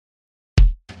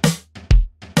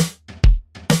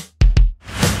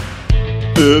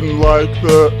Didn't like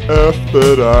the F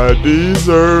that I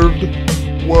deserved.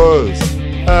 Was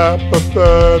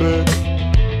apathetic.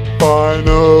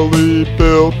 Finally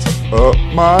built up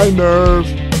my nerve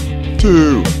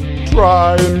to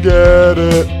try and get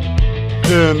it.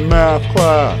 In math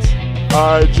class,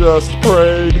 I just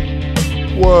prayed.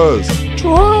 Was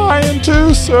trying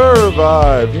to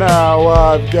survive. Now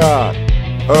I've got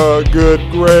a good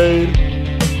grade.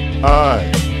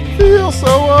 I feel so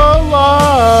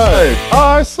alive.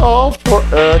 I solved for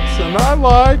X and I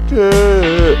liked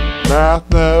it. Math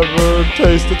never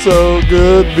tasted so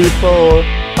good before.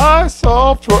 I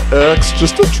solved for X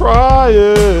just to try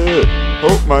it.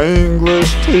 Hope my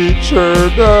English teacher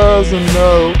doesn't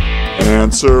know.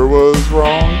 Answer was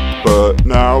wrong, but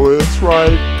now it's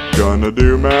right. Gonna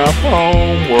do math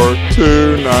homework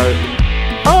tonight.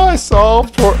 I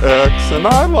solved for X and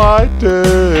I liked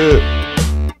it.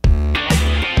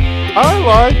 I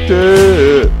liked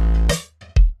it.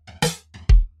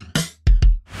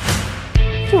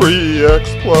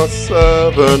 3x plus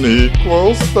 7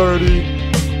 equals 30.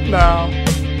 Now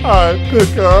I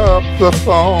pick up the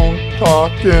phone.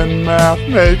 Talking math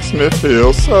makes me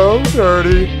feel so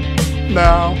dirty.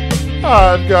 Now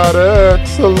I've got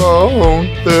X alone.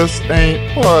 This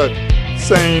ain't what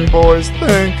sane boys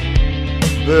think.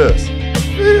 This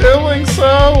feeling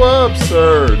so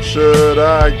absurd. Should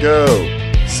I go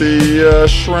see a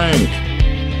shrink?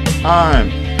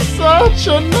 I'm such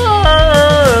a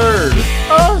nerd.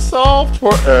 I solved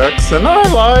for X and I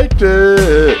liked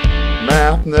it.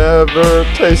 Math never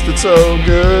tasted so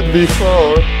good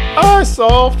before. I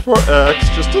solved for X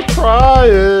just to try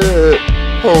it.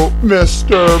 Hope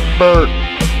Mister Burt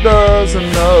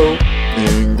doesn't know.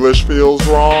 English feels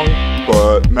wrong,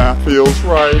 but math feels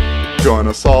right.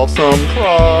 Gonna solve some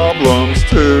problems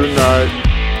tonight.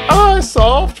 I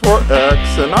solved for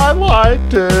X and I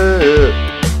liked it.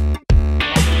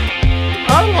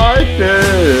 I liked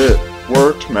it.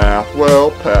 Worked math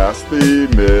well past the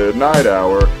midnight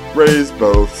hour. Raised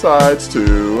both sides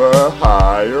to a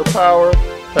higher power.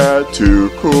 Had to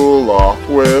cool off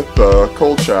with a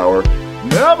cold shower.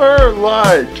 Never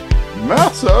liked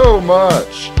math so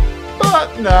much,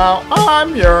 but now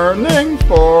I'm yearning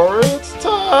for its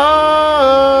touch.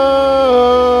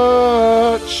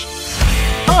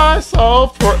 I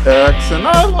solved for X and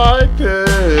I liked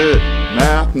it.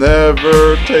 Math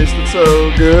never tasted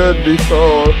so good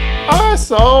before. I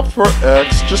solved for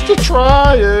X just to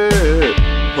try it.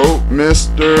 Hope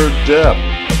Mr. Depp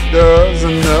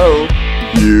doesn't know.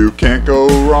 You can't go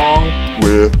wrong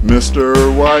with Mr.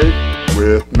 White.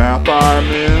 With math I'm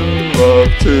in love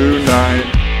tonight.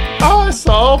 I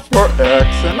solved for X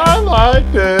and I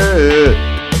liked it.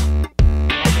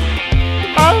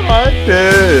 I liked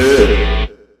it.